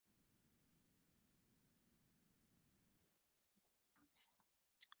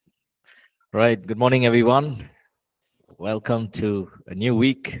Right. Good morning, everyone. Welcome to a new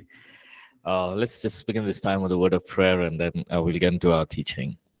week. Let's just begin this time with a word of prayer and then we'll get into our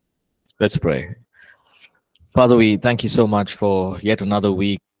teaching. Let's pray. Father, we thank you so much for yet another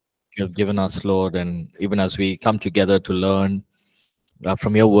week you have given us, Lord. And even as we come together to learn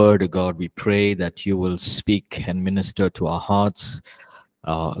from your word, God, we pray that you will speak and minister to our hearts.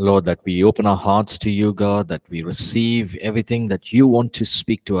 Lord, that we open our hearts to you, God, that we receive everything that you want to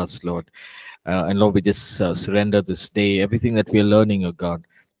speak to us, Lord. And Lord, we just surrender this day, everything that we are learning, oh God,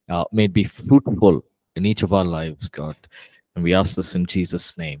 may it be fruitful in each of our lives, God. And we ask this in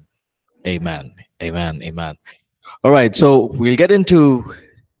Jesus' name. Amen. Amen. Amen. All right, so we'll get into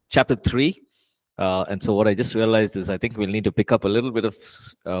chapter 3. And so what I just realized is I think we'll need to pick up a little bit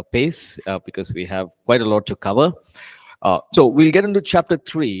of pace because we have quite a lot to cover. So we'll get into chapter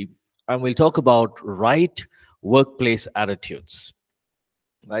 3 and we'll talk about right workplace attitudes.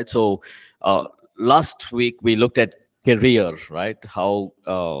 Right. So last week we looked at career, right? How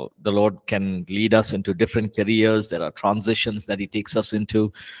the Lord can lead us into different careers. There are transitions that he takes us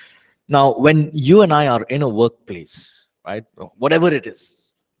into. Now, when you and I are in a workplace, right, whatever it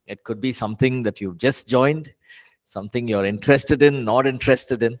is, it could be something that you've just joined, something you're interested in, not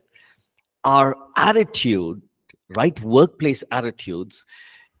interested in. Our attitude, right, workplace attitudes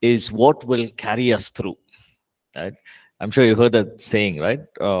is what will carry us through, right? I'm sure you heard that saying, right?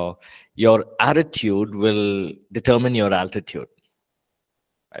 Your attitude will determine your altitude.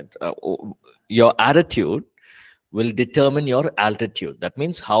 Right? Your attitude will determine your altitude. That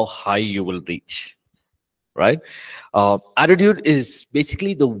means how high you will reach, right? Attitude is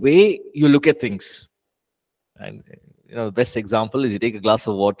basically the way you look at things. And the best example is you take a glass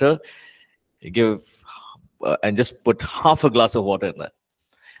of water, you give and just put half a glass of water in there,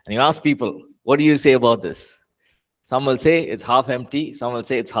 and you ask people, "What do you say about this?" Some will say it's half empty. Some will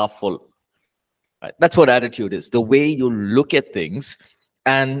say it's half full. Right? That's what attitude is. The way you look at things,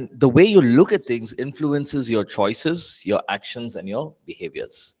 and the way you look at things influences your choices, your actions, and your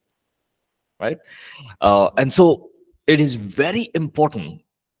behaviors. Right? And so it is very important.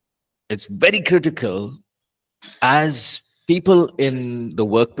 It's very critical as people in the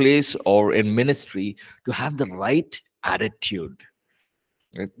workplace or in ministry to have the right attitude.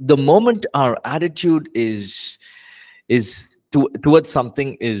 Right? The moment our attitude is towards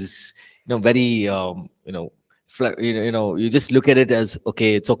something is very you just look at it as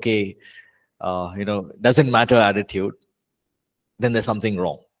okay, it's okay, doesn't matter attitude, then there's something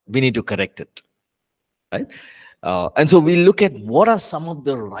wrong. We need to correct it, right? And so we look at what are some of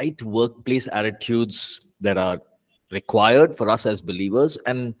the right workplace attitudes that are required for us as believers,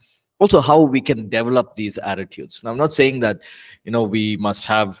 and also how we can develop these attitudes. Now, I'm not saying that we must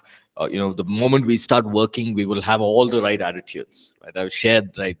have the moment we start working we will have all the right attitudes, right? I've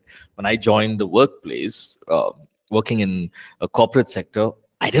shared, right, when I joined the workplace, working in a corporate sector,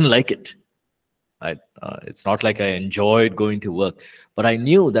 I didn't like it, right? It's not like I enjoyed going to work, but I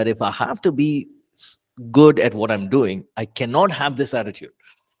knew that if I have to be good at what I'm doing, I cannot have this attitude.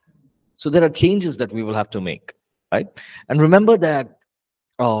 So there are changes that we will have to make, right? And remember that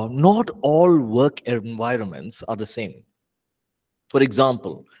not all work environments are the same. For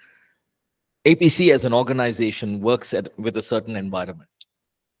example, APC as an organization works with a certain environment.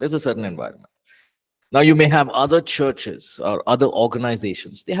 There's a certain environment. Now, you may have other churches or other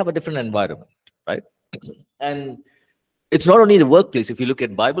organizations. They have a different environment, right? And it's not only the workplace. If you look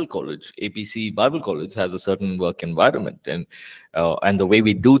at Bible College, APC Bible College has a certain work environment. And the way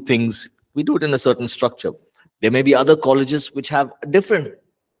we do things, we do it in a certain structure. There may be other colleges which have a different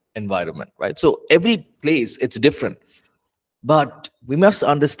environment, right? So every place, it's different. But we must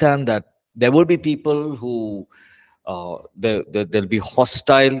understand that there will be people who they'll be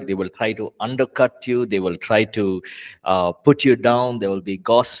hostile. They will try to undercut you. They will try to put you down. There will be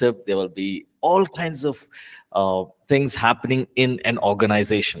gossip. There will be all kinds of things happening in an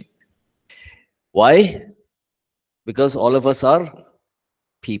organization. Why? Because all of us are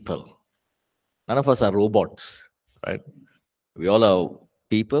people. None of us are robots, right? We all are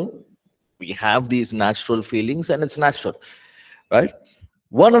people. We have these natural feelings, and it's natural, right?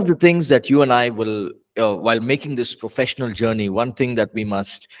 One of the things that you and I will, while making this professional journey, one thing that we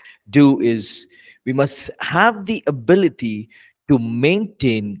must do is we must have the ability to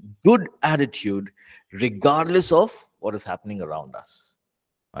maintain good attitude regardless of what is happening around us,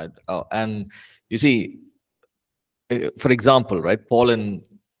 right? And you see, for example, right, Paul and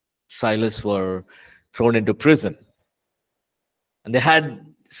Silas were thrown into prison, and they had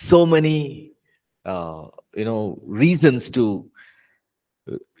so many, reasons to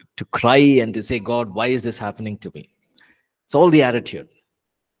cry and to say, God, why is this happening to me? It's all the attitude,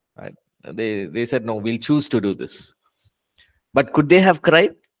 right? They said, no, we'll choose to do this. But could they have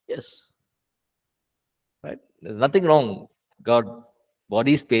cried? Yes. Right? There's nothing wrong. God,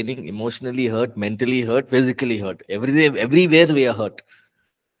 body is paining, emotionally hurt, mentally hurt, physically hurt. Everywhere we are hurt.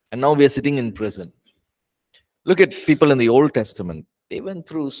 And now we are sitting in prison. Look at people in the Old Testament. They went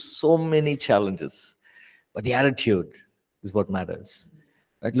through so many challenges. But the attitude is what matters.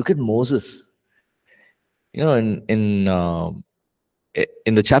 Right? Look at Moses. You know, in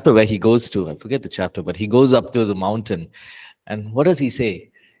the chapter where he goes to, I forget the chapter, but he goes up to the mountain. And what does he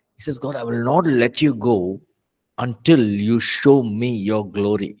say? He says, God, I will not let you go until you show me your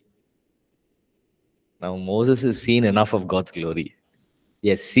glory. Now, Moses has seen enough of God's glory. He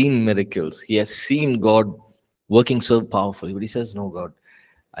has seen miracles. He has seen God working so powerfully. But he says, no, God,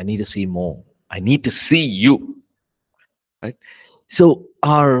 I need to see more. I need to see you. Right? So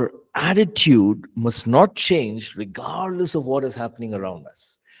our attitude must not change regardless of what is happening around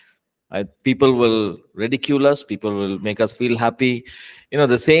us. Right? People will ridicule us. People will make us feel happy. You know,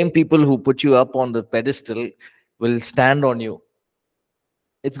 the same people who put you up on the pedestal will stand on you.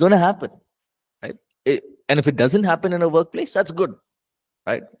 It's going to happen. Right? And if it doesn't happen in a workplace, that's good.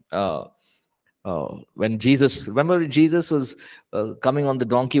 Right? When Jesus, remember Jesus was coming on the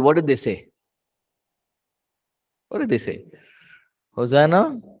donkey, what did they say? What did they say?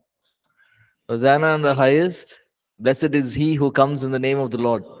 Hosanna, Hosanna in the highest. Blessed is he who comes in the name of the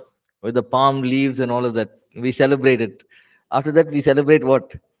Lord. With the palm leaves and all of that. We celebrate it. After that, we celebrate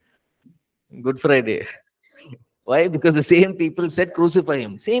what? Good Friday. Why? Because the same people said crucify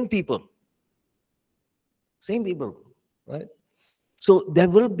him. Same people. Same people. Right? So there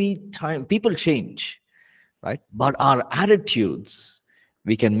will be time. People change. Right? But our attitudes,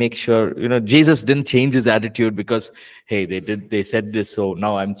 we can make sure, you know, Jesus didn't change his attitude because, hey, they said this, so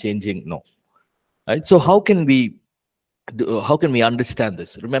now I'm changing. No. Right? So how can we understand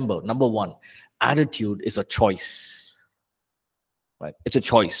this? Remember, number one, attitude is a choice. Right? It's a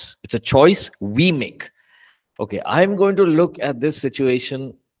choice. It's a choice we make. Okay, I'm going to look at this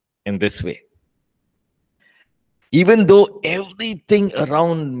situation in this way. Even though everything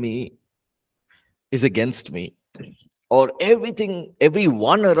around me is against me, or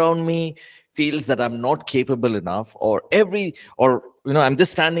everyone around me feels that I'm not capable enough, or I'm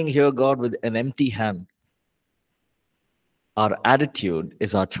just standing here, God, with an empty hand. Our attitude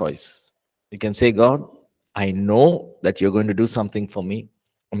is our choice. You can say, God, I know that you're going to do something for me.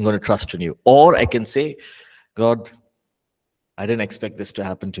 I'm going to trust in you. Or I can say, God, I didn't expect this to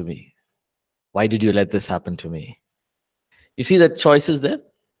happen to me. Why did you let this happen to me? You see that choice is there?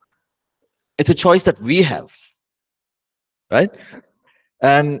 It's a choice that we have, right?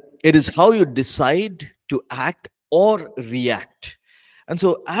 And it is how you decide to act or react. And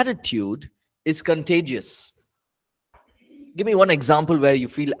so attitude is contagious. Give me one example where you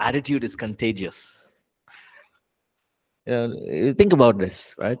feel attitude is contagious. Think about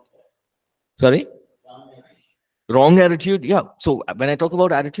this, right? Sorry? Wrong attitude? Yeah. So when I talk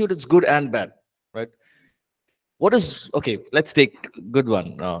about attitude, it's good and bad, right? Okay, let's take good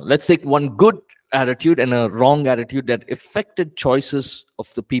one. Let's take one good attitude and a wrong attitude that affected choices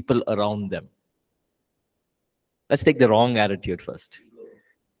of the people around them. Let's take the wrong attitude first.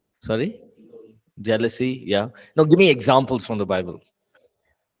 Sorry? Jealousy? Yeah. Now, give me examples from the Bible.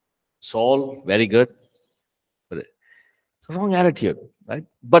 Saul, very good. But it's a wrong attitude, right?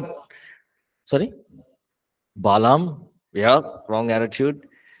 But, sorry? Balaam, yeah, wrong attitude.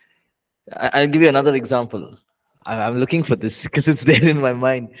 I'll give you another example. I'm looking for this because it's there in my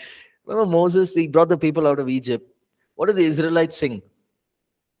mind. Remember Moses, he brought the people out of Egypt. What did the Israelites sing?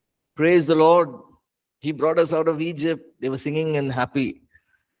 Praise the Lord. He brought us out of Egypt. They were singing and happy.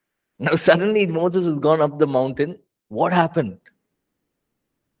 Now suddenly Moses has gone up the mountain. What happened?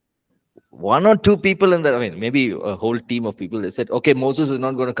 One or two people maybe a whole team of people, they said, okay, Moses is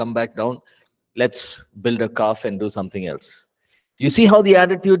not going to come back down. Let's build a calf and do something else. You see how the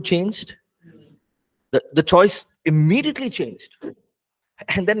attitude changed? The choice immediately changed.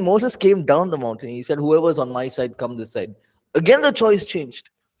 And then Moses came down the mountain. He said, whoever's on my side, come this side. Again, the choice changed.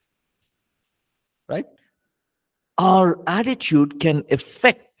 Right? Our attitude can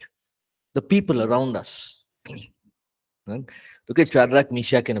affect the people around us. Right? Look at Shadrach,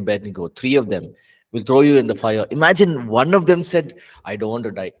 Meshach, and Abednego. Three of them will throw you in the fire. Imagine one of them said, I don't want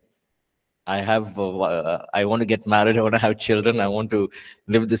to die. I want to get married. I want to have children. I want to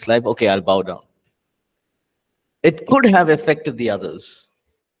live this life. Okay, I'll bow down. It could have affected the others,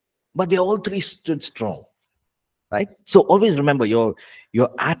 but they all three stood strong, right? So always remember, your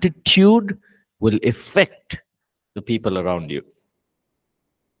attitude will affect the people around you,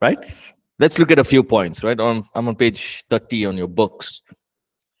 right? Let's look at a few points, right? I'm on page 30 on your books.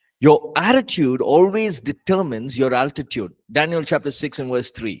 Your attitude always determines your altitude. Daniel chapter 6 and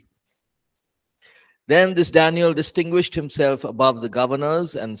verse 3. Then this Daniel distinguished himself above the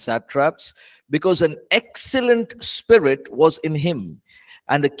governors and satraps because an excellent spirit was in him,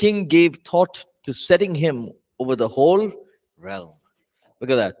 and the king gave thought to setting him over the whole realm.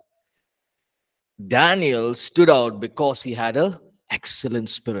 Look at that. Daniel stood out because he had an excellent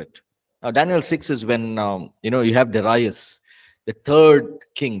spirit. Now, Daniel 6 is when, you have Darius, the third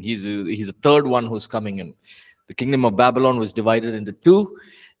king. He's the third one who's coming in. The kingdom of Babylon was divided into two,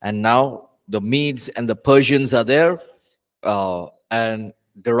 and now the Medes and the Persians are there. And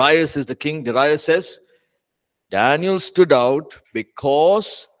Darius is the king. Darius says, Daniel stood out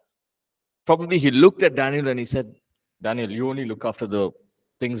because probably he looked at Daniel and he said, Daniel, you only look after the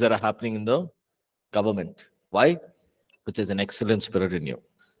things that are happening in the government. Why? Because there's an excellent spirit in you.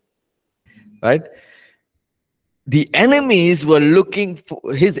 Right? The enemies were looking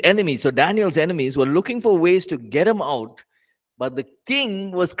for his enemies. So Daniel's enemies were looking for ways to get him out. But the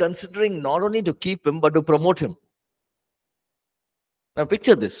king was considering not only to keep him, but to promote him. Now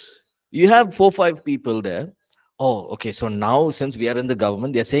picture this. You have 4 or 5 people there. Oh, okay. So now since we are in the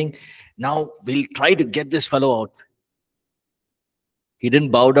government, they're saying, now we'll try to get this fellow out. He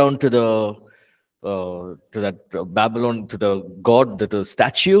didn't bow down to that Babylon, to the god, the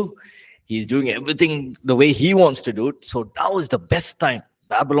statue. He's doing everything the way he wants to do it. So now is the best time.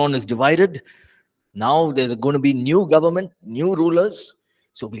 Babylon is divided. Now there's going to be new government, new rulers.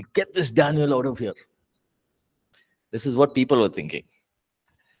 So we'll get this Daniel out of here. This is what people were thinking.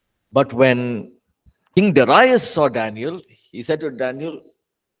 But when King Darius saw Daniel, he said to Daniel,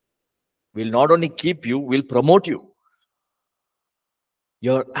 we'll not only keep you, we'll promote you.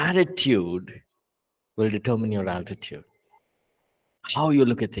 Your attitude will determine your altitude. How you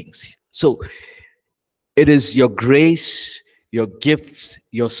look at things. So it is your grace, your gifts,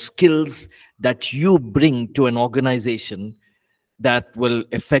 your skills that you bring to an organization that will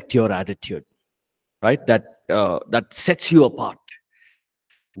affect your attitude, right? That sets you apart.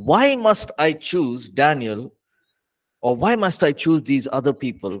 Why must I choose Daniel, or why must I choose these other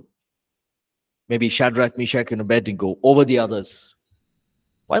people, maybe Shadrach, Meshach, and Abednego, over the others?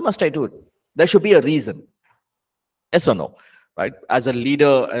 Why must I do it? There should be a reason. Yes or no? Right? As a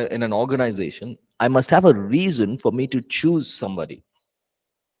leader in an organization, I must have a reason for me to choose somebody.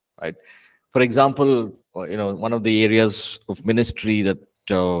 Right? For example, one of the areas of ministry that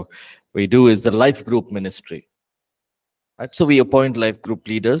we do is the life group ministry. Right? So we appoint life group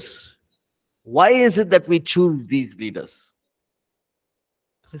leaders. Why is it that we choose these leaders?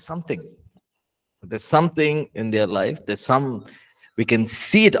 There's something. There's something in their life. We can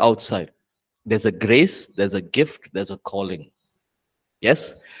see it outside. There's a grace, there's a gift, there's a calling.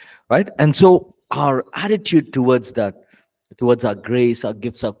 Yes? Right? And so our attitude towards that, towards our grace, our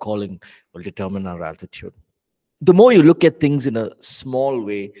gifts, our calling, will determine our attitude. The more you look at things in a small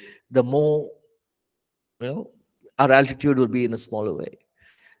way, the more, our attitude will be in a smaller way.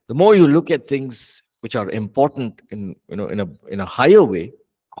 The more you look at things which are important in a higher way,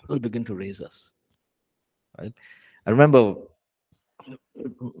 God will begin to raise us. Right? I remember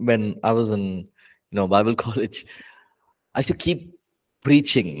when I was in Bible college, I used to keep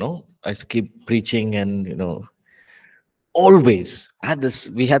preaching. I used to keep preaching, and always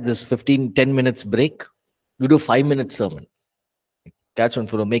we had this 10 minutes break. We do 5-minute sermon. Catch one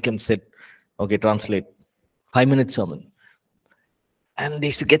fellow, make him sit. Okay, translate. 5-minute sermon. And they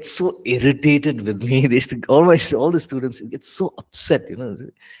used to get so irritated with me. They used to all the students get so upset.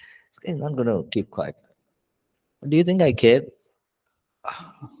 This guy's not going to keep quiet. Do you think I care?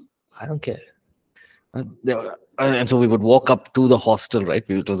 I don't care. And so we would walk up to the hostel, right?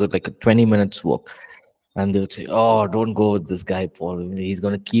 It was like a 20 minutes walk. And they would say, oh, don't go with this guy, Paul. He's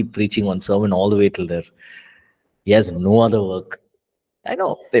going to keep preaching one sermon all the way till there. He has no other work. I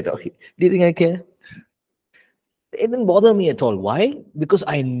know. They don't. Do you think I care? It didn't bother me at all. Why? Because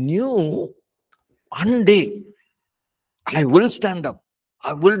I knew one day I will stand up.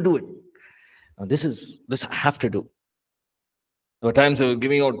 I will do it. Now this I have to do. There were times they were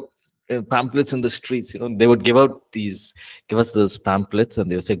giving out pamphlets in the streets. They would give us those pamphlets, and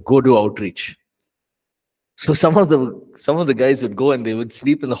they would say, go do outreach. So some of the guys would go and they would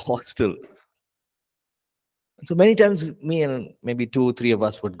sleep in the hostel. And so many times me and maybe 2 or 3 of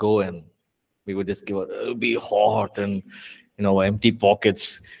us would go, and we would just give out, it'll be hot and empty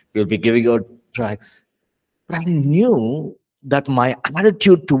pockets. We'll be giving out tracts. But I knew that my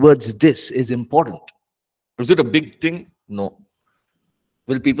attitude towards this is important. Is it a big thing? No.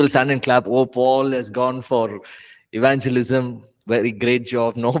 Will people stand and clap? Oh, Paul has gone for evangelism. Very great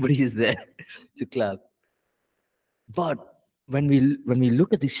job. Nobody is there to clap. But when we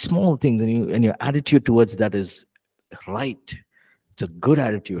look at these small things, and your attitude towards that is right, it's a good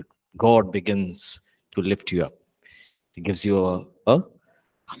attitude, God begins to lift you up. He gives you a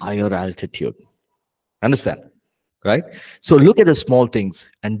higher altitude. Understand? Right? So look at the small things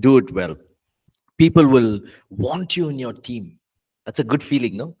and do it well. People will want you in your team. That's a good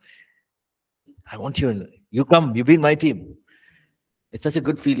feeling, no? I want you in, you come, you be in my team. It's such a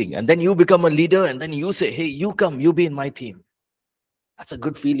good feeling. And then you become a leader, and then you say, hey, you come, you be in my team. That's a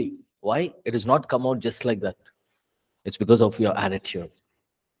good feeling. Why? It does not come out just like that. It's because of your attitude,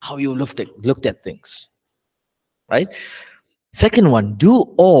 how you looked at things. Right? Second one, do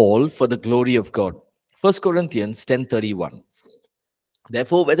all for the glory of God. 1 Corinthians 10:31.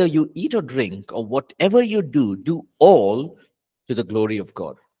 Therefore, whether you eat or drink or whatever you do, do all to the glory of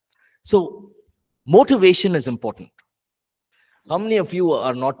God. So, motivation is important. How many of you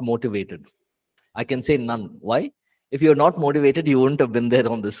are not motivated? I can say none. Why? If you're not motivated, you wouldn't have been there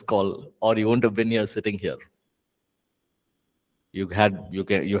on this call, or you wouldn't have been here sitting here. You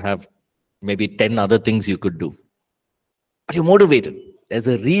have maybe 10 other things you could do, but you're motivated. There's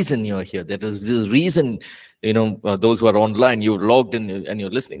a reason you're here. There is this reason, those who are online, you logged in and you're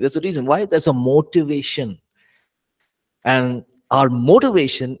listening. There's a reason why. There's a motivation. And our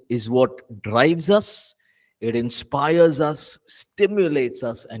motivation is what drives us, it inspires us, stimulates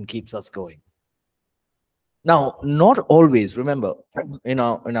us, and keeps us going. Now, not always, remember, in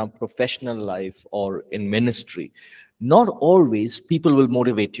our professional life or in ministry, not always people will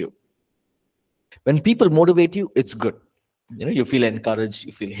motivate you. When people motivate you, it's good. You feel encouraged,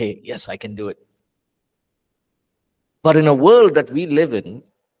 you feel, hey, yes, I can do it. But in a world that we live in,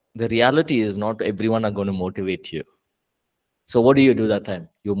 the reality is not everyone are going to motivate you. So what do you do that time?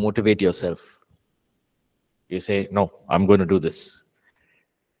 You motivate yourself. You say, no, I'm going to do this.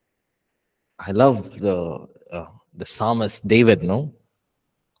 I love the psalmist David, no?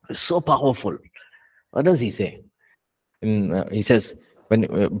 It's so powerful. What does he say? He says,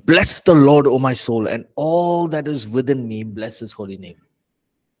 bless the Lord, O my soul, and all that is within me, bless his holy name.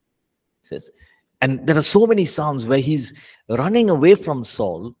 He says, and there are so many psalms where he's running away from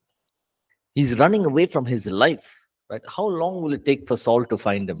Saul. He's running away from his life. Right? How long will it take for Saul to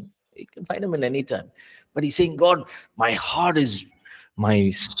find him? He can find him in any time. But he's saying, God, my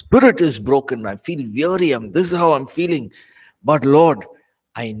spirit is broken. I feel weary. This is how I'm feeling. But Lord,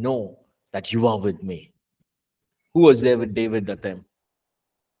 I know that you are with me. Who was there with David that time?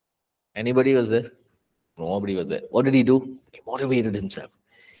 Anybody was there? Nobody was there. What did he do? He motivated himself.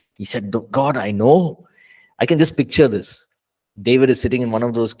 He said, God, I know. I can just picture this. David is sitting in one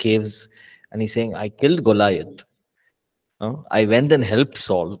of those caves and he's saying, I killed Goliath. I went and helped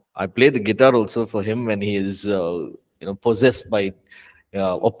Saul. I played the guitar also for him when he is possessed by,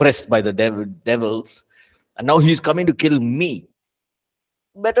 oppressed by the devils. And now he's coming to kill me.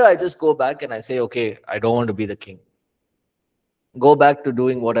 Better I just go back and I say, okay, I don't want to be the king. Go back to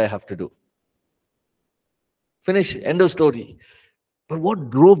doing what I have to do. Finish, end of story. But what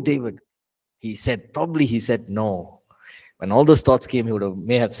drove David? He said no. When all those thoughts came,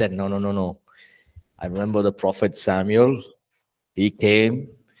 may have said, no. I remember the prophet Samuel. He came.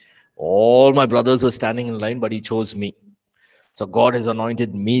 All my brothers were standing in line, but he chose me. So God has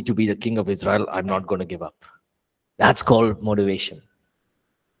anointed me to be the king of Israel. I'm not going to give up. That's called motivation.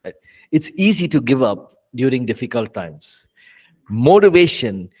 Right? It's easy to give up during difficult times.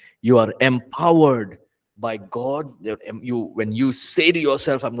 Motivation, you are empowered by God. When you say to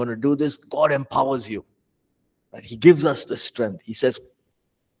yourself, I'm going to do this, God empowers you. Right? He gives us the strength. He says,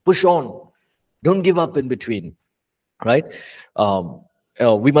 push on. Don't give up in between. Right?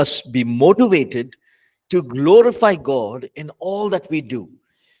 We must be motivated to glorify God in all that we do.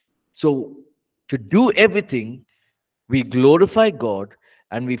 So to do everything, we glorify God,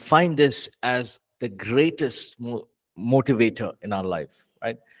 and we find this as the greatest motivator in our life.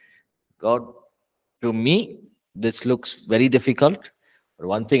 Right? God, to me, this looks very difficult, but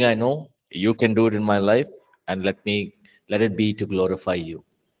one thing I know, you can do it in my life, and let it be to glorify you.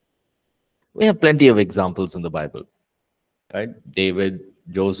 We have plenty of examples in the Bible, right? David,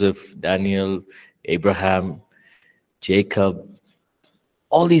 Joseph, Daniel, Abraham, Jacob,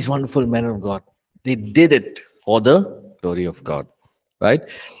 all these wonderful men of God. They did it for the glory of God, right?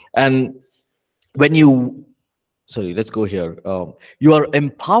 And when let's go here. You are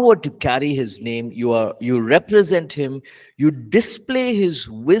empowered to carry his name. You represent him. You display his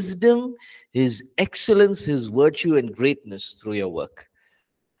wisdom, his excellence, his virtue, and greatness through your work.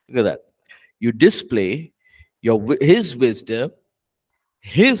 Look at that. You display his wisdom,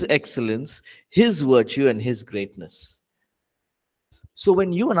 his excellence, his virtue, and his greatness. So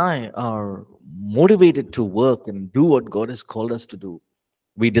when you and I are motivated to work and do what God has called us to do,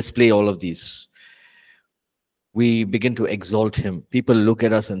 we display all of these. We begin to exalt Him. People look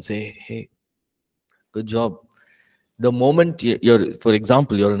at us and say, hey, good job. The moment you're, for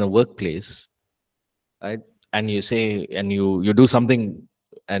example, you're in a workplace, right? And you say, and you do something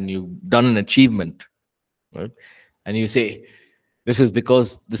and you've done an achievement, right? And you say, this is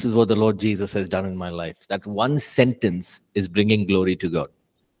because this is what the Lord Jesus has done in my life. That one sentence is bringing glory to God,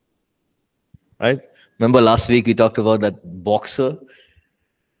 right? Remember last week we talked about that boxer,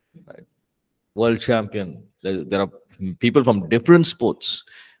 right? World champion. There are people from different sports,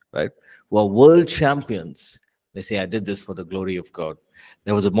 right, who are world champions. They say, I did this for the glory of God.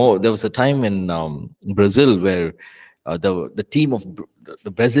 There was a time in Brazil where the team of the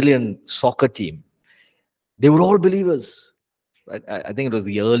Brazilian soccer team, they were all believers. Right? I think it was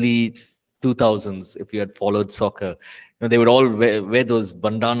the early 2000s. If you had followed soccer, they would all wear those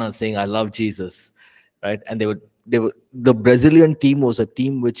bandanas saying, "I love Jesus," right? And the Brazilian team was a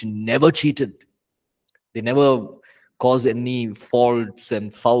team which never cheated. They never caused any faults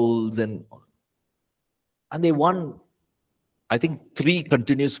and fouls, and they won, I think, 3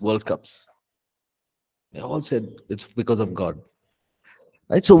 continuous World Cups. They all said it's because of God.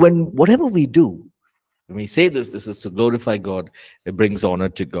 Right? So when whatever we do, when we say this is to glorify God, it brings honor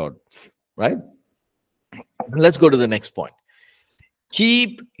to God. Right? Let's go to the next point.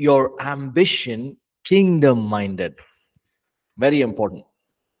 Keep your ambition kingdom minded. Very important.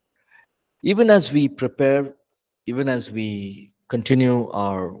 Even as we prepare, even as we continue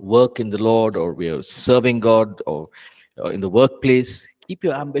our work in the Lord, or we are serving God, or in the workplace, keep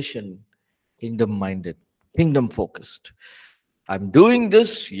your ambition kingdom minded, kingdom focused. I'm doing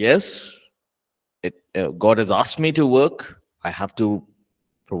this, yes. God has asked me to work. I have to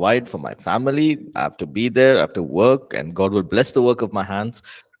provide for my family. I have to be there. I have to work, and God will bless the work of my hands.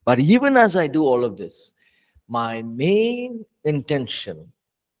 But even as I do all of this, my main intention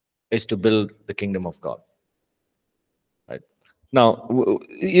is to build the kingdom of God. Right now,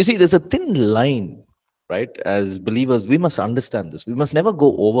 you see, there's a thin line. Right, as believers, we must understand this. We must never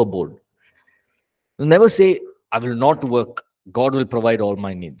go overboard. We'll never say, I will not work. God will provide all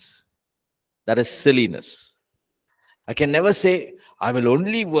my needs. That is silliness. I can never say, I will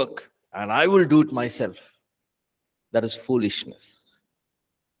only work and I will do it myself. That is foolishness.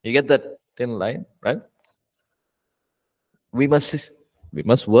 You get that thin line, right? We must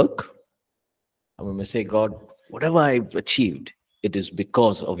work, and we must say, God, whatever I've achieved, it is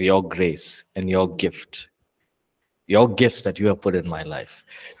because of your grace and your gifts that you have put in my life.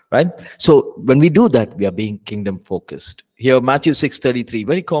 Right? So when we do that, we are being kingdom focused. Here, Matthew 6:33,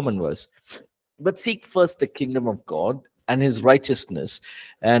 very common verse. But seek first the kingdom of God and his righteousness,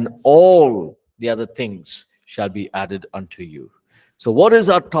 and all the other things shall be added unto you. So what is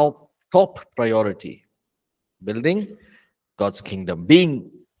our top priority? Building God's kingdom,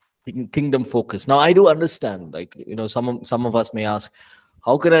 being kingdom focused. Now I do understand, like, some of us may ask,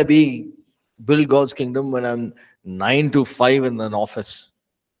 how can I build God's kingdom when I'm 9 to 5 in an office?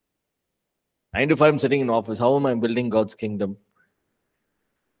 9 to 5 I'm sitting in office. How am I building God's kingdom?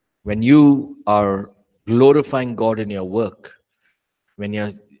 When you are glorifying God in your work, when you're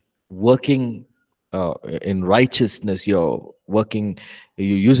working in righteousness, you're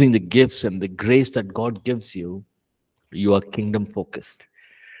using the gifts and the grace that God gives you, you are kingdom focused.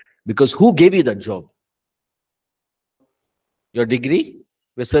 Because who gave you that job? Your degree?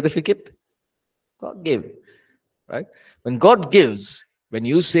 Your certificate? God gave, right? When God gives, when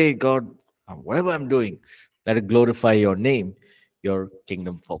you say, God, whatever I'm doing, let it glorify your name, you're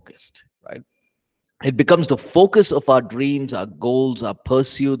kingdom focused, right? It becomes the focus of our dreams, our goals, our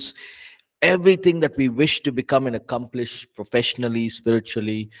pursuits, everything that we wish to become and accomplish professionally,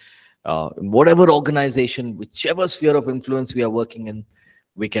 spiritually, in whatever organization, whichever sphere of influence we are working in,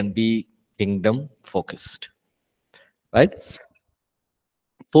 we can be kingdom focused. Right?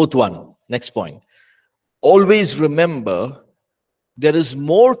 Fourth one, next point. Always remember there is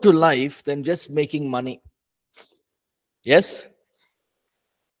more to life than just making money. Yes?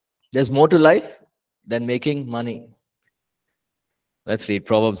 There's more to life than making money. Let's read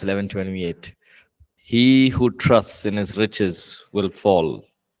Proverbs 11:28. He who trusts in his riches will fall,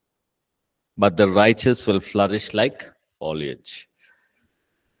 but the righteous will flourish like foliage.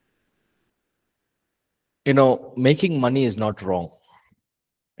 Making money is not wrong.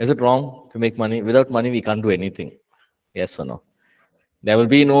 Is it wrong to make money? Without money, we can't do anything. Yes or no? There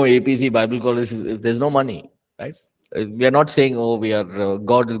will be no APC Bible College if there's no money, right? We are not saying, oh, we are,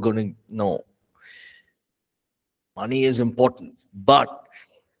 God is going to, no. Money is important, but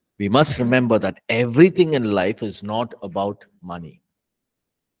we must remember that everything in life is not about money.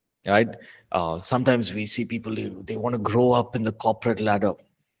 right? Sometimes we see people, they want to grow up in the corporate ladder.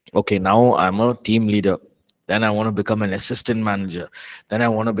 Okay, now I'm a team leader. Then I want to become an assistant manager. Then I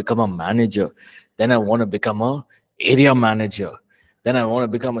want to become a manager. Then I want to become a area manager. Then I want to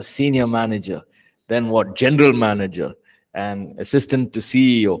become a senior manager. Then what? General manager and assistant to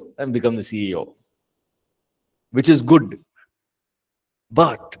CEO, and become the CEO, which is good.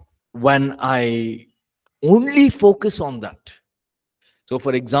 But when I only focus on that, so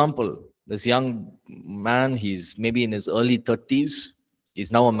for example, this young man, he's maybe in his early 30s,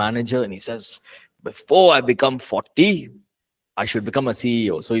 he's now a manager, and he says, before I become 40, I should become a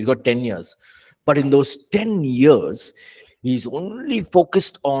CEO. So he's got 10 years. But in those 10 years, he's only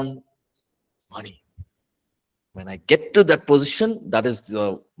focused on money. When I get to that position, that is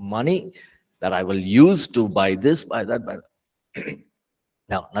the money that I will use to buy this, buy that, buy that.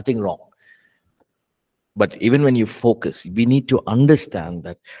 Now, nothing wrong. But even when you focus, we need to understand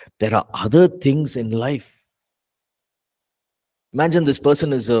that there are other things in life. Imagine this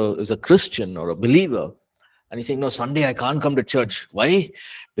person is a Christian or a believer, and he's saying, no, Sunday I can't come to church. Why?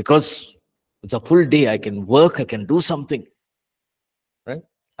 Because it's a full day. I can work, I can do something, right?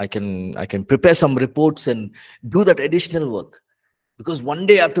 I can prepare some reports and do that additional work. Because one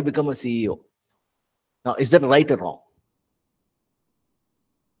day I have to become a CEO. Now, is that right or wrong?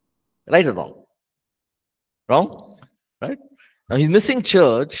 Right or wrong? Wrong? Right? Now he's missing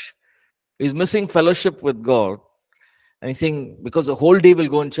church, he's missing fellowship with God, and he's saying, because the whole day will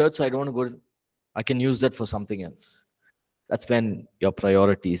go in church, so I don't want to go. I can use that for something else. That's when your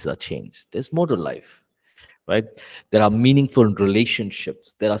priorities are changed. There's more to life, right? There are meaningful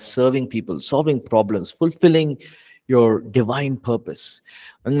relationships. There are serving people, solving problems, fulfilling your divine purpose.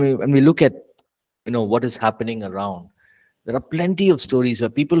 When we look at, what is happening around, there are plenty of stories where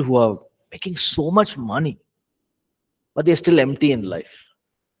people who are making so much money, but they're still empty in life.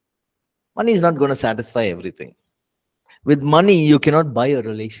 Money is not going to satisfy everything. With money, you cannot buy a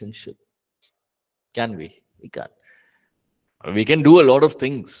relationship. Can we? We can't. We can do a lot of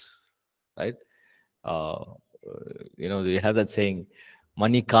things, right? Uh, they have that saying,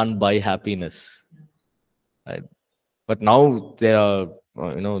 money can't buy happiness, right? But now there are,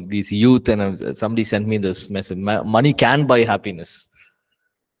 these youth, and somebody sent me this message, money can buy happiness.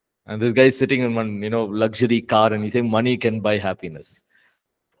 And this guy is sitting in one, luxury car, and he's saying money can buy happiness.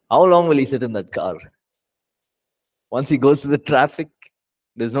 How long will he sit in that car? Once he goes to the traffic,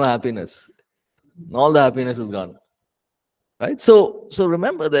 there's no happiness. All the happiness is gone. Right? So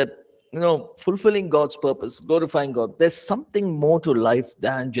remember that, fulfilling God's purpose, glorifying God, there's something more to life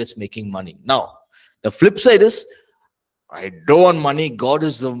than just making money. Now, the flip side is, I don't want money. God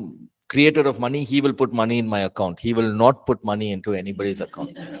is the creator of money. He will put money in my account. He will not put money into anybody's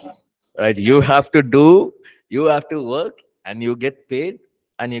account. Right? You have to work, and you get paid,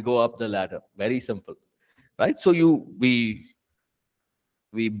 and you go up the ladder. Very simple. Right? So we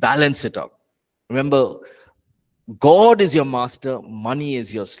balance it out. Remember, God is your master, money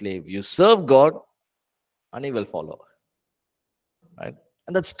is your slave. You serve God, money will follow. Right?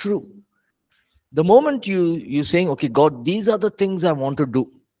 And that's true. The moment you're saying, okay, God, these are the things I want to do,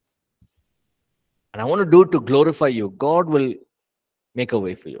 and I want to do it to glorify you, God will make a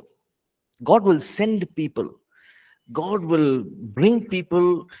way for you. God will send people. God will bring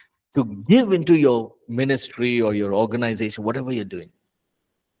people to give into your ministry or your organization, whatever you're doing.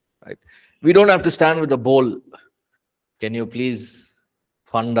 Right? We don't have to stand with a bowl. Can you please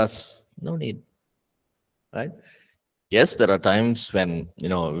fund us? No need. Right? Yes, there are times when,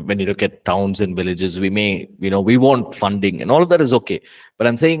 when you look at towns and villages, we want funding, and all of that is okay. But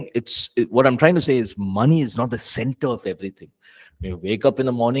I'm saying what I'm trying to say is, money is not the center of everything. You wake up in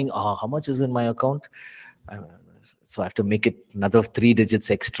the morning, how much is in my account? So I have to make it another 3 digits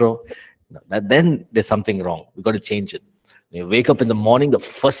extra. Then there's something wrong. We've got to change it. When you wake up in the morning, the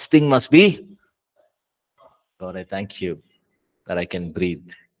first thing must be, God, I thank you that I can breathe.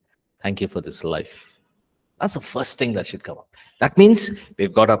 Thank you for this life. That's the first thing that should come up. That means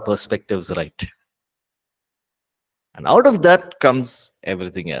we've got our perspectives right. And out of that comes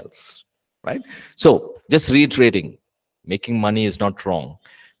everything else, right? So just reiterating, making money is not wrong,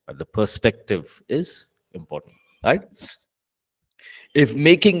 but the perspective is important, right? If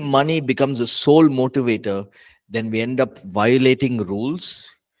making money becomes a sole motivator, then we end up violating rules.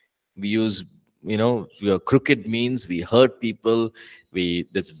 We use, crooked means, we hurt people,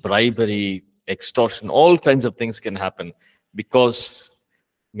 there's bribery, extortion, all kinds of things can happen because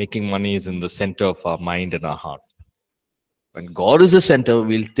making money is in the center of our mind and our heart. When God is the center,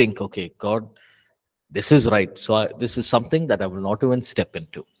 we'll think, okay, God, this is right. So this is something that I will not even step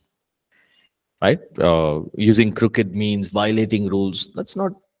into. Right? Using crooked means, violating rules, that's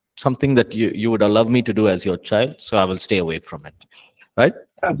not something that you would allow me to do as your child, so I will stay away from it. Right?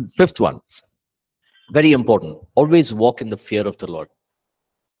 Fifth one, very important. Always walk in the fear of the Lord.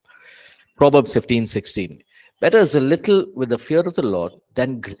 Proverbs 15:16. Better is a little with the fear of the Lord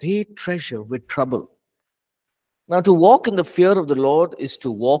than great treasure with trouble. Now, to walk in the fear of the Lord is to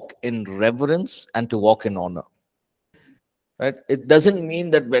walk in reverence and to walk in honor. Right? It doesn't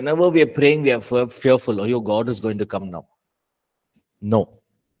mean that whenever we are praying, we are fearful, oh, your God is going to come now. No,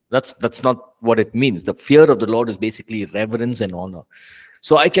 that's not what it means. The fear of the Lord is basically reverence and honor.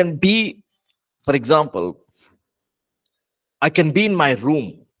 So I can be, for example, I can be in my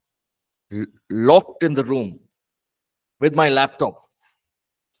room, locked in the room with my laptop.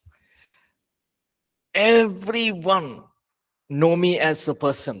 Everyone know me as a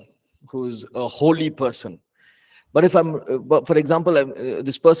person who's a holy person. But if but for example,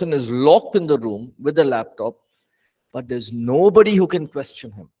 this person is locked in the room with the laptop, but there's nobody who can question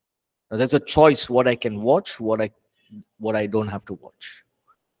him. Now, there's a choice what I can watch, what I don't have to watch.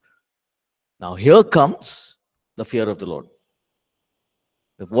 Now here comes the fear of the Lord.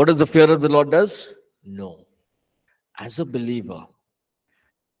 What does the fear of the Lord does? No. As a believer,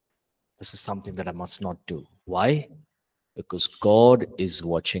 this is something that I must not do. Why? Because God is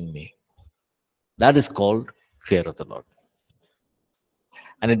watching me. That is called fear of the Lord.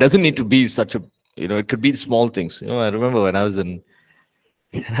 And it doesn't need to be such a, it could be small things. I remember when I was in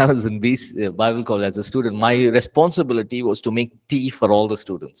BC Bible College as a student, my responsibility was to make tea for all the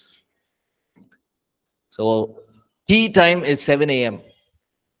students. So tea time is 7 a.m.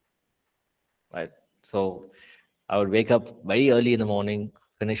 Right? So I would wake up very early in the morning,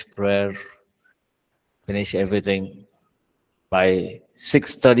 finish prayer, finish everything. By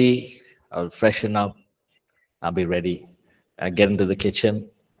 6:30, I'll freshen up. I'll be ready. I get into the kitchen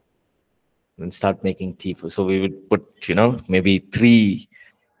and start making tea. So we would put, maybe 3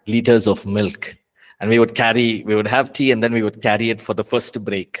 liters of milk, and we would have tea, and then we would carry it for the first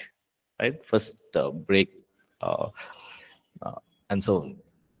break, right? First break, and so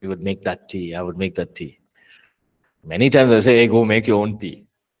we would make that tea. I would make that tea. Many times I say, "Hey, go make your own tea."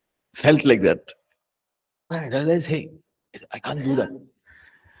 Felt like that. I realized, hey, I can't do that.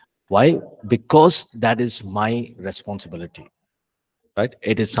 Why? Because that is my responsibility, right?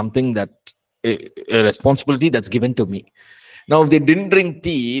 It is something that a responsibility that's given to me. Now, if they didn't drink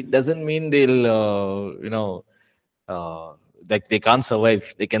tea, doesn't mean they'll, like they can't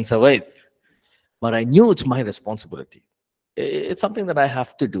survive. They can survive. But I knew it's my responsibility. It's something that I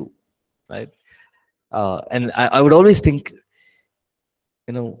have to do, right? And I would always think,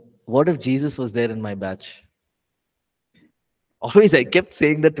 what if Jesus was there in my batch? Always, I kept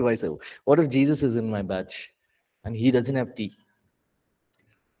saying that to myself. What if Jesus is in my batch and he doesn't have tea?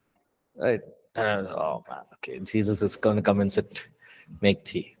 Right? Oh man, okay, Jesus is going to come and sit, make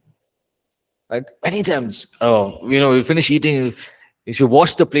tea. Right? Many times, we finish eating, you should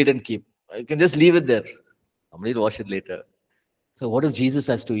wash the plate and keep. You can just leave it there. Somebody will wash it later. So what if Jesus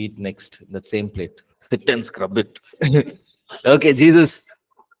has to eat next in that same plate? Sit and scrub it. Okay, Jesus,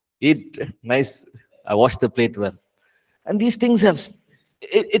 eat nice. I washed the plate well. And these things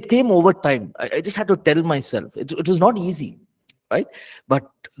it came over time. I just had to tell myself. It was not easy, right? But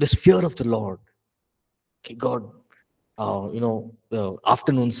this fear of the Lord, okay, God,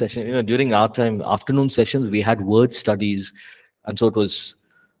 afternoon session, during our time, afternoon sessions, we had word studies. And so it was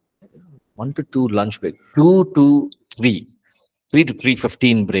 1 to 2 lunch break, 2 to 3, 3 to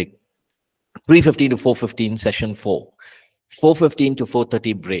 3:15 break, 3:15 to 4:15 session 4, 4:15 to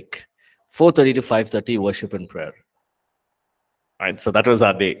 4:30 break, 4:30 to 5:30 worship and prayer. Right, so that was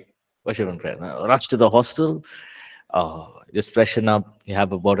our day, worship and prayer. Now, rush to the hostel, just freshen up. You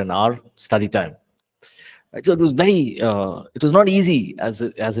have about an hour study time. Right, so it was it was not easy as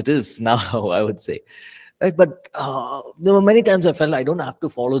it is now, I would say. Right, but there were many times I felt I don't have to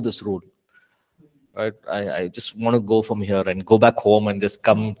follow this rule. Right, I just want to go from here and go back home and just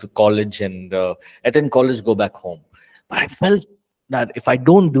come to college and attend college, go back home. But I felt that if I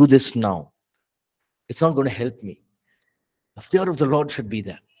don't do this now, it's not going to help me. The fear of the Lord should be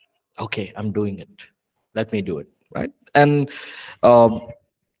there. Okay, I'm doing it. Let me do it. Right, and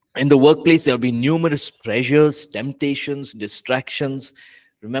in the workplace, there'll be numerous pressures, temptations, distractions.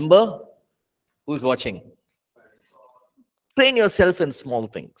 Remember, who's watching? Train yourself in small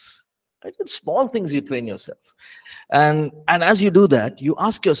things. Right? In small things, you train yourself. And as you do that, you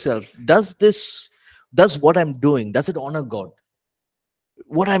ask yourself, does what I'm doing, does it honor God?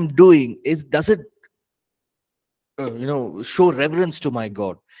 What I'm doing does it show reverence to my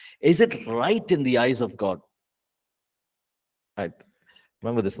God? Is it right in the eyes of God? I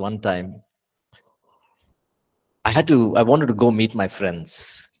remember this one time I wanted to go meet my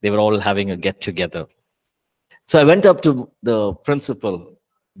friends. They were all having a get together. So I went up to the principal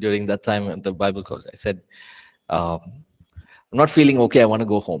during that time at the Bible college. I said, I'm not feeling okay. I want to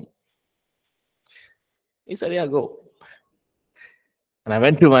go home. He said, yeah, go. And I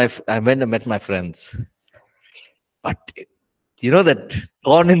went and met my friends. But that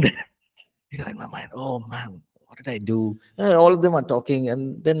thorn in the in my mind, oh man, what did I do? All of them are talking.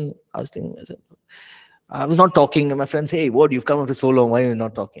 And then I was thinking, I was not talking. And my friends, hey, what, you've come after so long. Why are you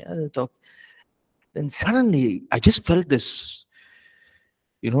not talking? I said, talk. Then suddenly I just felt this,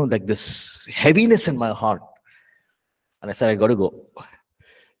 like this heaviness in my heart. And I said, I got to go.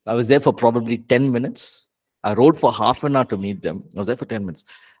 I was there for probably 10 minutes. I rode for half an hour to meet them. I was there for 10 minutes.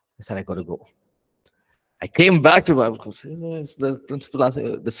 I said, I got to go. I came back to Bible college. The principal asked,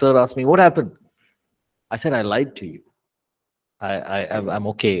 the sir asked me, what happened? I said, I lied to you. I'm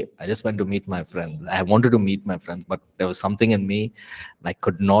okay. I just went to meet my friend. I wanted to meet my friend, but there was something in me and I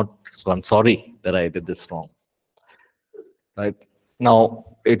could not. So I'm sorry that I did this wrong. Right?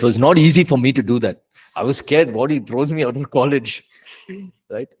 Now, it was not easy for me to do that. I was scared. What, he throws me out of college.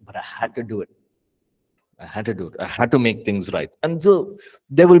 Right? But I had to do it. I had to do it. I had to make things right. And so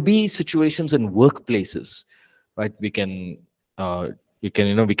there will be situations in workplaces, right? We can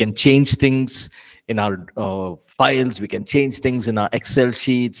change things in our files. We can change things in our Excel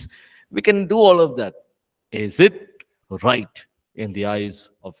sheets. We can do all of that. Is it right in the eyes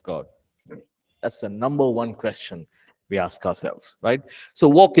of God? That's the number one question we ask ourselves, right? So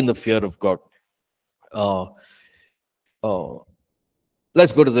walk in the fear of God. Uh,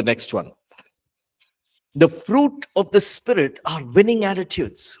 let's go to the next one. The fruit of the Spirit are winning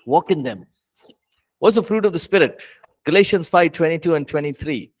attitudes. Walk in them. What's the fruit of the Spirit? Galatians 5:22 and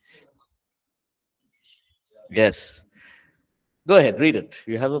 23. Yes. Go ahead, read it.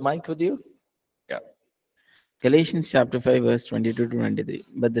 You have a mic with you? Yeah. Galatians chapter 5, verse 22 to 23.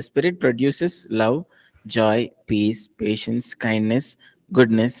 But the Spirit produces love, joy, peace, patience, kindness,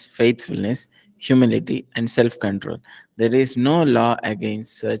 goodness, faithfulness, humility, and self-control. There is no law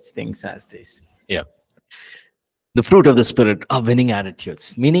against such things as this. Yeah. The fruit of the Spirit are winning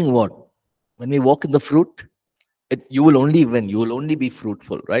attitudes. Meaning what? When we walk in the fruit, you will only win. You will only be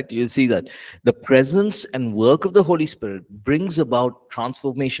fruitful, right? You see that the presence and work of the Holy Spirit brings about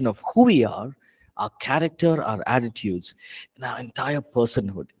transformation of who we are, our character, our attitudes, and our entire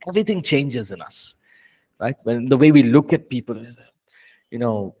personhood. Everything changes in us, right? When the way we look at people,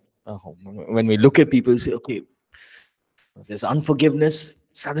 when we look at people, we say, okay, there's unforgiveness.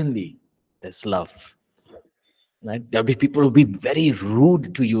 Suddenly, there's love. Right? There'll be people who will be very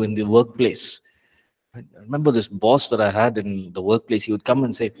rude to you in the workplace. I remember this boss that I had in the workplace. He would come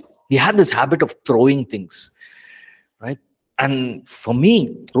and say, he had this habit of throwing things, right? And for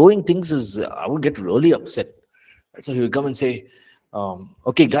me, throwing things I would get really upset. Right? So he would come and say,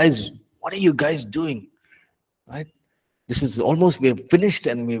 okay, guys, what are you guys doing? Right? This is almost, we have finished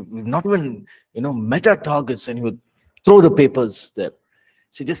and we've not even, met our targets, and he would throw the papers there.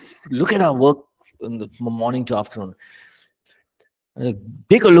 So just look at our work from morning to afternoon.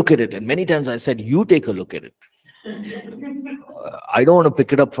 Take a look at it. And many times I said, you take a look at it. I don't want to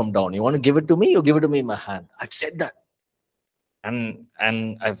pick it up from down. You want to give it to me? You give it to me in my hand. I've said that. And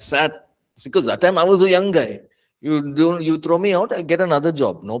I've sat, because that time I was a young guy. You throw me out, I get another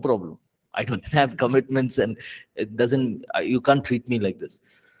job. No problem. I don't have commitments, and you can't treat me like this.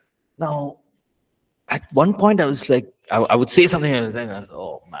 Now, at one point I was like, I would say something, I was like,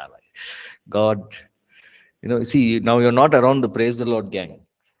 oh man, God, see, now you're not around the Praise the Lord gang.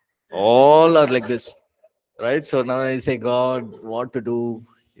 All are like this, right? So now I say, God, what to do?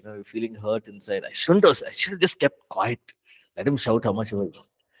 You're feeling hurt inside. I should have just kept quiet. Let him shout how much he was.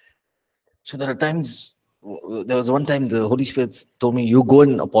 So there was one time the Holy Spirit told me, you go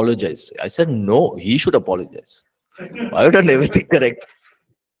and apologize. I said, no, he should apologize. I've done everything correct.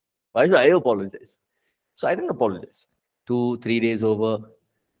 Why should I apologize? So I didn't apologize. 2-3 days over,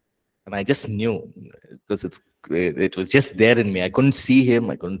 and I just knew, because it was just there in me. I couldn't see him.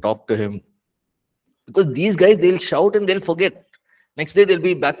 I couldn't talk to him. Because these guys, they'll shout and they'll forget. Next day, they'll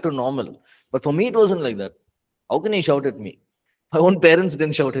be back to normal. But for me, it wasn't like that. How can he shout at me? My own parents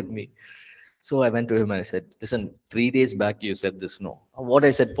didn't shout at me. So I went to him and I said, listen, 3 days back, you said this. No. What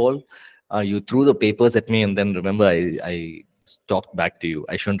I said, Paul, you threw the papers at me, and then remember, I talked back to you.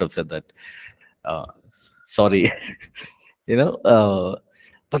 I shouldn't have said that. Sorry.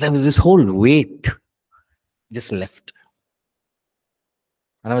 But there was this whole weight just left.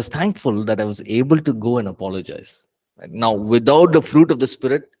 And I was thankful that I was able to go and apologize. Right? Now, without the fruit of the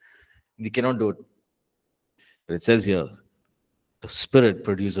Spirit, we cannot do it. But it says here, the Spirit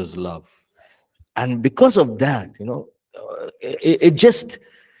produces love. And because of that, it just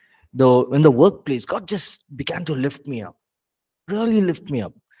Though in the workplace, God just began to lift me up, really lift me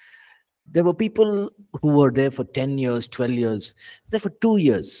up. There were people who were there for 10 years, 12 years, there for 2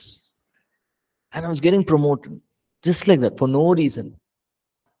 years, and I was getting promoted just like that for no reason.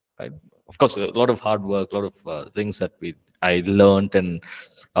 Right? Of course, a lot of hard work, a lot of things that I learned and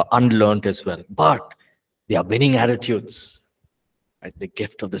unlearned as well. But they are winning attitudes, right? The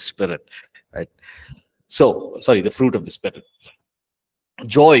gift of the Spirit, right? So, sorry, the fruit of the Spirit.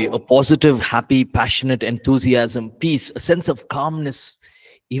 Joy, a positive, happy, passionate enthusiasm, peace, a sense of calmness,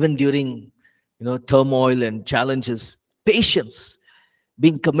 even during turmoil and challenges. Patience,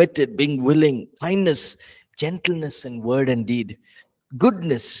 being committed, being willing, kindness, gentleness in word and deed,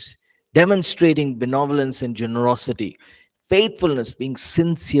 goodness, demonstrating benevolence and generosity, faithfulness, being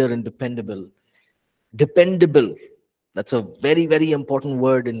sincere and dependable. Dependable, that's a very, very important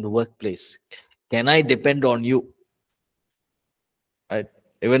word in the workplace. Can I depend on you? Right?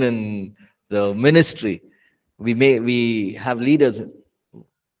 Even in the ministry, we have leaders.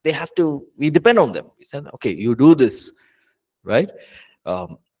 They have to. We depend on them. We said, okay, you do this, right?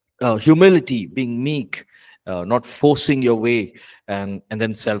 Um, Humility, being meek, not forcing your way, and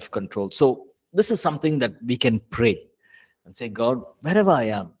then self-control. So this is something that we can pray and say, God, wherever I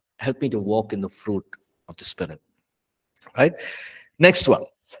am, help me to walk in the fruit of the Spirit. Right? Next one.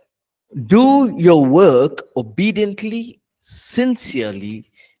 Do your work obediently,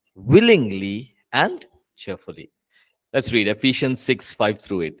 sincerely, willingly, and cheerfully. Let's read Ephesians 6, 5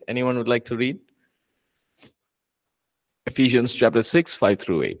 through 8. Anyone would like to read? Ephesians chapter 6, 5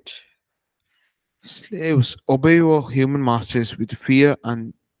 through 8. Slaves, obey your human masters with fear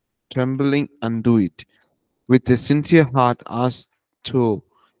and trembling, and do it with a sincere heart as though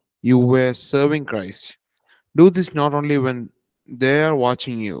you were serving Christ. Do this not only when they are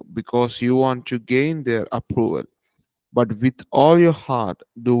watching you, because you want to gain their approval, but with all your heart,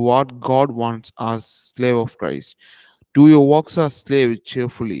 do what God wants as slave of Christ. Do your works as slave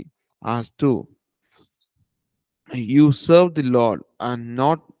cheerfully, as too you serve the Lord and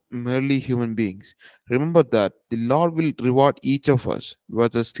not merely human beings. Remember that the Lord will reward each of us,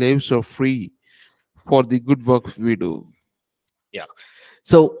 whether slaves or free, for the good work we do. Yeah.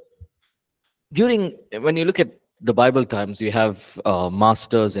 So when you look at the Bible times, you have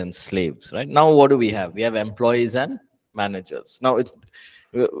masters and slaves, right? Now, what do we have? We have employees and managers. Now,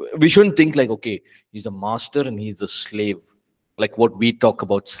 we shouldn't think like, okay, he's a master and he's a slave, like what we talk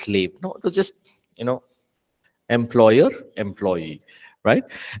about slave. No, it's just employer, employee, right?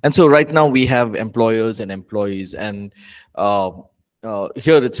 And so right now we have employers and employees, and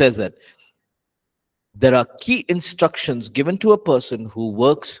here it says that there are key instructions given to a person who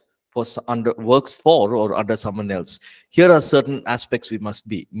works for or under someone else. Here are certain aspects we must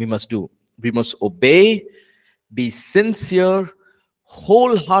do. We must obey, be sincere,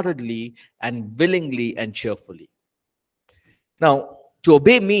 wholeheartedly, and willingly and cheerfully. Now, to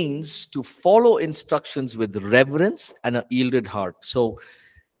obey means to follow instructions with reverence and a yielded heart. So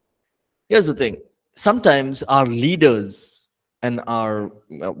here's the thing. Sometimes our leaders and our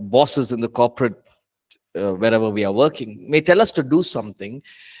bosses in the corporate, wherever we are working, may tell us to do something.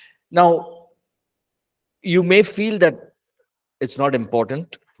 Now, you may feel that it's not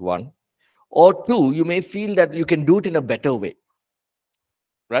important, one, or two, you may feel that you can do it in a better way,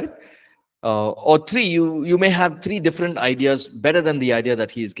 right? Or three, you may have three different ideas better than the idea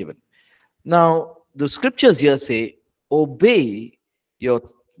that he is given. Now, the scriptures here say, obey your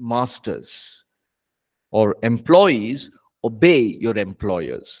masters, or employees, obey your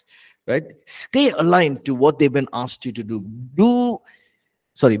employers, right? Stay aligned to what they've been asked you to do.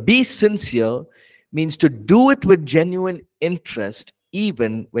 Be sincere means to do it with genuine interest,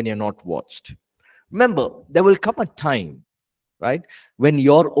 even when you're not watched. Remember, there will come a time, right, when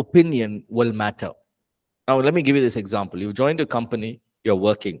your opinion will matter. Now, let me give you this example. You joined a company, you're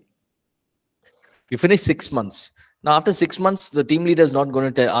working. You finish 6 months. Now, after 6 months, the team leader is not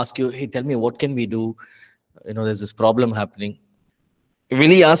going to ask you, hey, tell me, what can we do? There's this problem happening. Will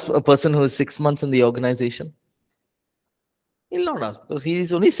he ask a person who is 6 months in the organization? He'll not ask, because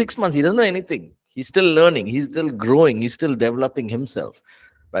he's only 6 months. He doesn't know anything. He's still learning. He's still growing. He's still developing himself,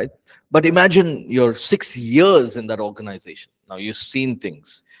 right? But imagine you're 6 years in that organization. Now, you've seen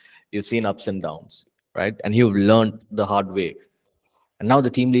things. You've seen ups and downs, right? And you've learned the hard way. And now the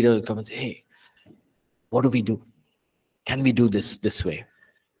team leader will come and say, hey, what do we do? Can we do this way?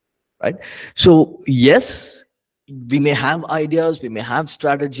 Right? So, yes, we may have ideas, we may have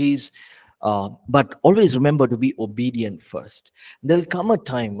strategies, but always remember to be obedient first. There'll come a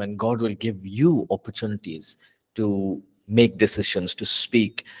time when God will give you opportunities to make decisions, to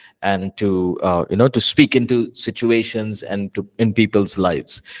speak, and to to speak into situations and to in people's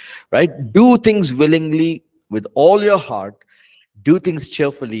lives, right? Do things willingly with all your heart. Do things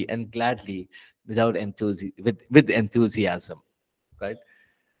cheerfully and gladly, without with enthusiasm, right?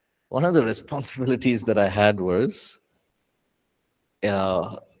 One of the responsibilities that I had was,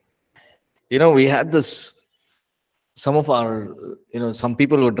 uh, we had this. Some of our, some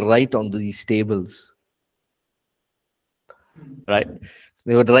people would write on these tables, right? So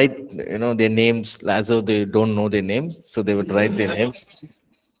they would write, their names as though they don't know their names. So they would write their names.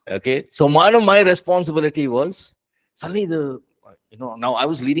 Okay. So one of my responsibility was suddenly now I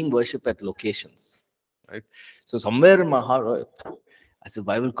was leading worship at locations, right? So somewhere in my heart, as a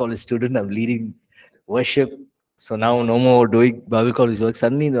Bible college student, I'm leading worship. So now no more doing Bible college work.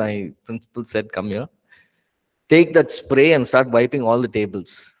 Suddenly my principal said, come here, take that spray and start wiping all the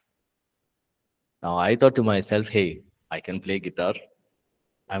tables. Now I thought to myself, hey, I can play guitar.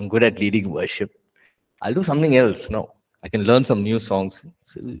 I'm good at leading worship. I'll do something else. No, I can learn some new songs.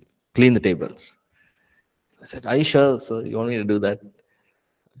 So clean the tables. I said, are you sure? So you want me to do that?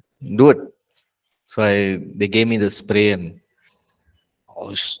 Do it. So they gave me the spray, and I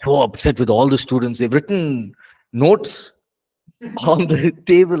was so upset with all the students. They've written notes on the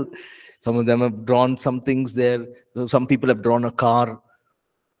table. Some of them have drawn some things there. Some people have drawn a car.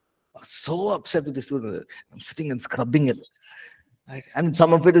 I was so upset with the student. I'm sitting and scrubbing it. Right? And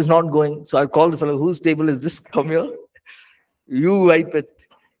some of it is not going. So I called the fellow, whose table is this? Come here. You wipe it.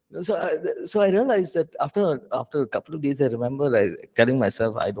 So I realized that after a couple of days, I remember telling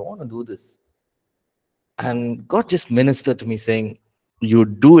myself, I don't want to do this. And God just ministered to me saying, you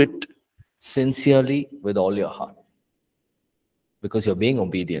do it sincerely with all your heart, because you're being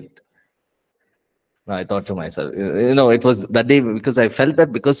obedient. Now I thought to myself, it was that day, because I felt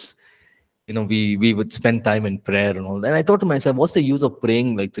that, because we would spend time in prayer and all that. And I thought to myself, what's the use of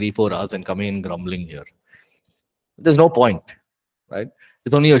praying like 3-4 hours and coming in grumbling here? There's no point, right?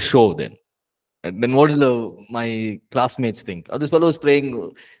 It's only a show then. And then what will my classmates think? Oh, this fellow is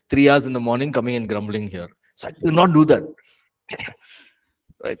praying 3 hours in the morning, coming and grumbling here. So I did not do that.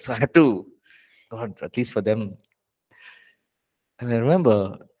 Right? So I had to, God, at least for them. And I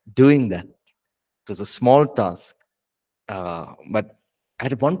remember doing that. It was a small task. But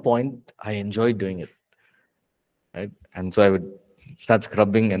at one point, I enjoyed doing it. Right? And so I would start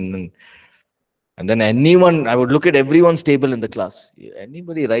scrubbing, and then I would look at everyone's table in the class.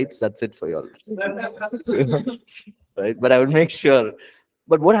 Anybody writes, that's it for y'all. Right? But I would make sure.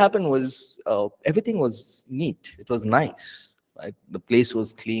 But what happened was, everything was neat. It was nice. Right? The place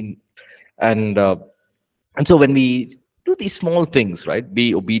was clean. And so when we do these small things, right?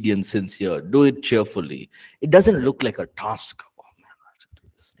 Be obedient, sincere, do it cheerfully. It doesn't look like a task. Oh man, I have to do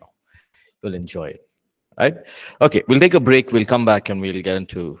this. No, you'll enjoy it. Right? Okay, we'll take a break. We'll come back and we'll get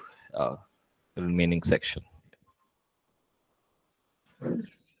into the remaining section.